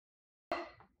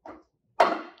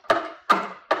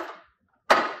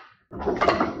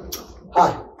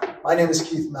Hi, my name is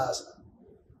Keith Mazda.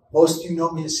 Most of you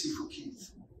know me as Sifu Keith.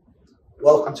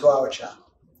 Welcome to our channel.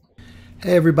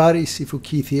 Hey everybody, Sifu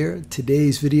Keith here.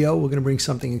 Today's video, we're going to bring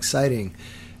something exciting.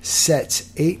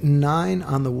 Sets 8 and 9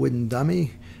 on the wooden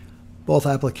dummy, both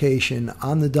application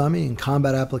on the dummy and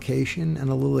combat application, and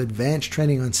a little advanced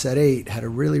training on set 8, how to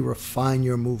really refine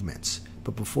your movements.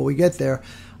 But before we get there,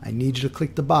 I need you to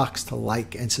click the box to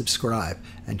like and subscribe,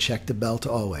 and check the bell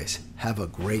to always. Have a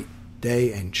great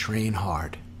day and train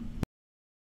hard.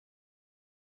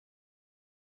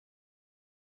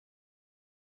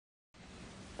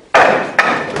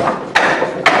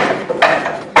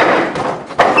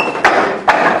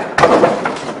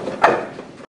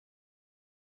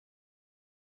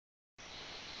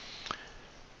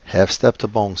 Half step to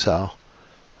bong sao,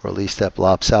 release step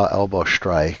lop sao, elbow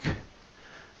strike,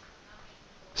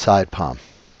 side palm,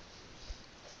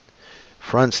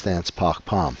 front stance pak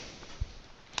palm,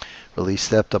 release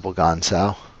step double gan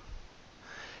sao,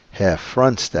 half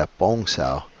front step bong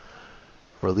sao,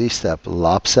 release step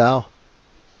lop sao,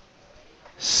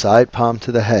 side palm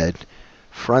to the head,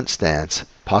 front stance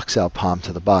pak sao palm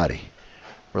to the body,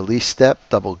 release step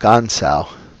double gan sao,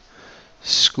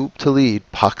 scoop to lead,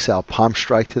 pak sao palm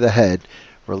strike to the head,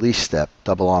 release step,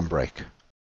 double arm break.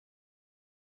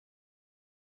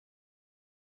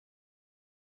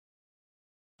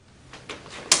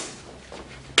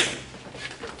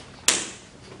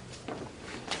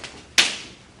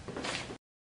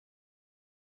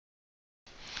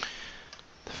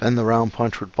 Defend the round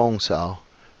punch with bong sao,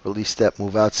 release step,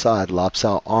 move outside, lop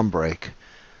sao arm break,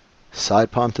 side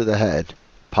palm to the head,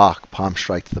 pak, palm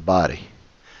strike to the body.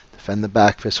 Defend the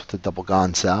back fist with the double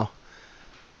gan sao.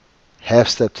 Half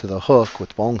step to the hook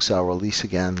with bong sao, release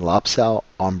again, lop sao,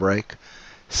 arm break,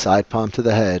 side palm to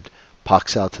the head, pak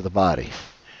sao to the body.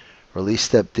 Release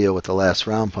step deal with the last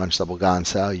round punch, double gan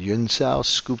sao, yun sao,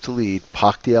 scoop to lead,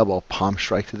 pak the elbow, palm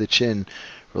strike to the chin,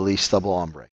 release double arm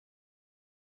break.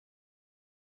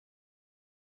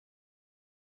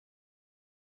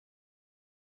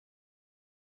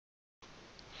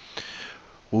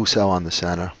 Wu sao on the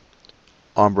center,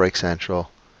 arm break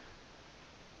central,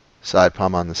 side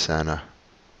palm on the center,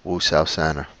 Wu sao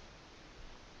center.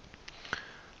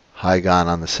 High gan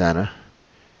on the center,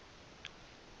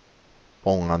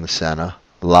 bong on the center,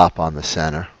 lop on the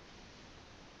center.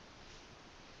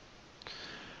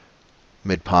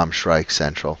 Mid palm strike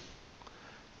central,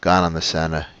 gan on the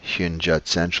center, hyun jut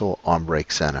central, arm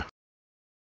break center.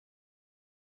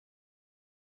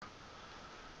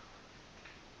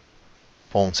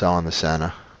 Bong sao on the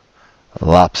center,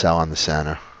 lop sao on the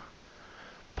center,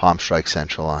 palm strike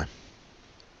central line.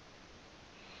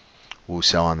 Wu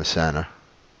sao on the center,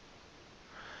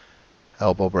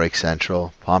 elbow break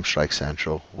central, palm strike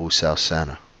central, Wu sao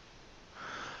center.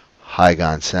 High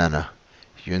gan center,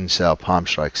 yun sao palm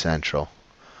strike central,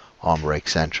 arm break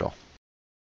central.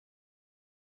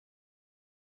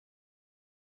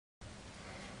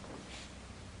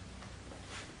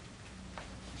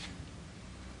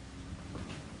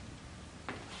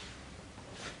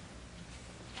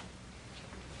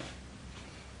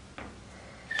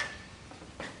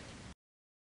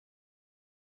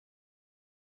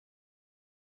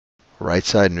 Right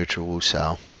side neutral Wu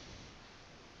sao,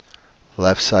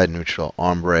 left side neutral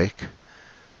arm break,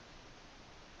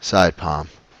 side palm,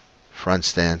 front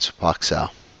stance pak sao,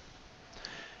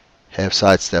 half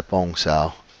side step bong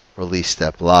sao, release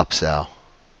step lop sao,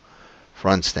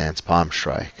 front stance palm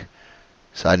strike,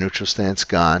 side neutral stance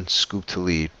gan, scoop to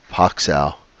lead, pak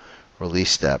sao,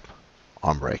 release step,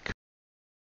 arm break.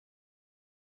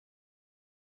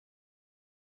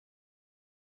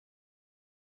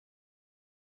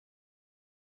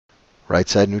 Right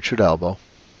side neutral elbow,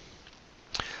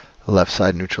 left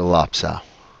side neutral lop sao,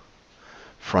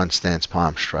 front stance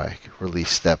palm strike, release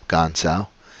step gan sao,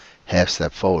 half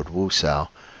step forward Wu sao,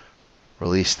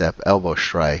 release step elbow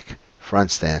strike,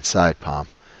 front stance side palm,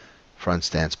 front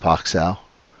stance pak sao,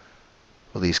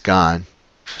 release gan,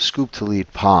 scoop to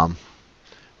lead palm,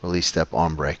 release step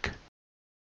arm break.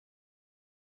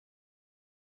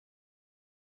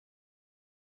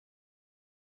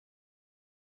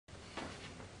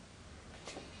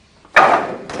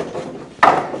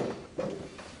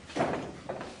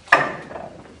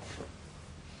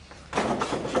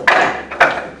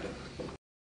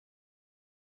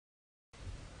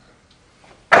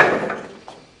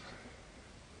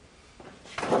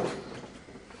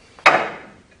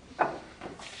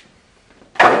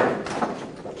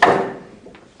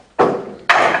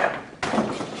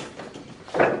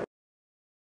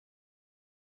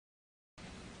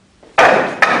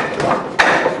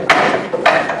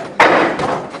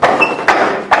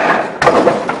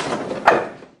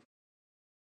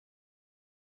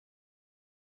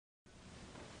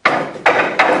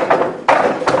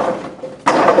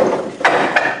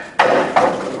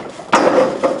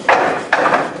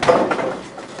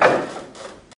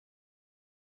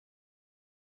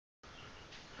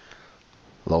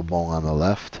 bone on the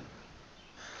left,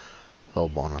 low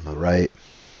bone on the right,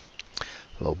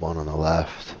 low bone on the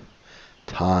left.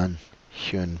 Tan,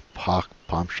 Hyun, Pak,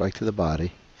 palm strike to the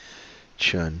body.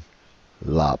 Chun,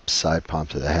 Lop, side palm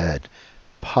to the head.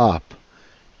 Pop,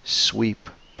 sweep,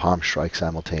 palm strike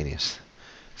simultaneous.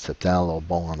 Step down, low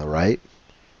bone on the right.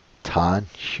 Tan,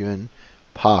 Hyun,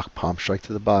 Pak, palm strike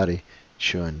to the body.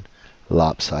 Chun,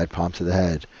 Lop, side palm to the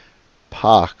head.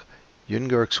 Pak,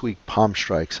 Yungurk sweep, palm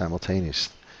strike simultaneous.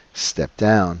 Step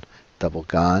down, double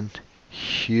gan.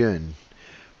 Hyun,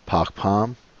 Pak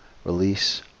palm,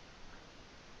 release,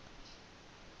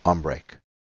 arm break.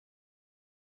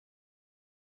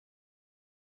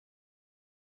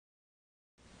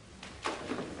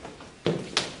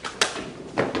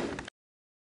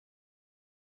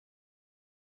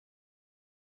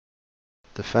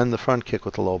 Defend the front kick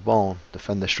with the low bone.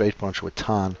 Defend the straight punch with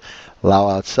Tan. Lao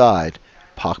outside.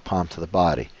 Pak palm to the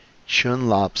body. Chun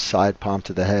Lop, side palm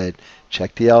to the head.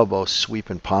 Check the elbow. Sweep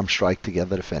and palm strike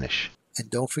together to finish. And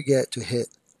don't forget to hit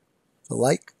the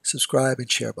like, subscribe,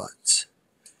 and share buttons.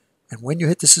 And when you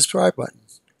hit the subscribe button,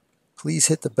 please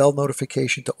hit the bell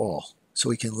notification to all so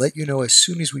we can let you know as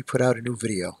soon as we put out a new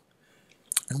video.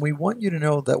 And we want you to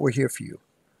know that we're here for you.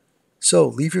 So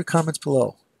leave your comments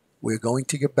below. We're going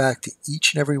to get back to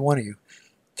each and every one of you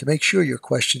to make sure your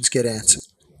questions get answered.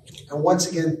 And once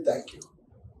again, thank you.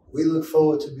 We look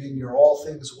forward to being your all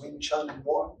things Wing Chun and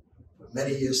more for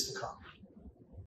many years to come.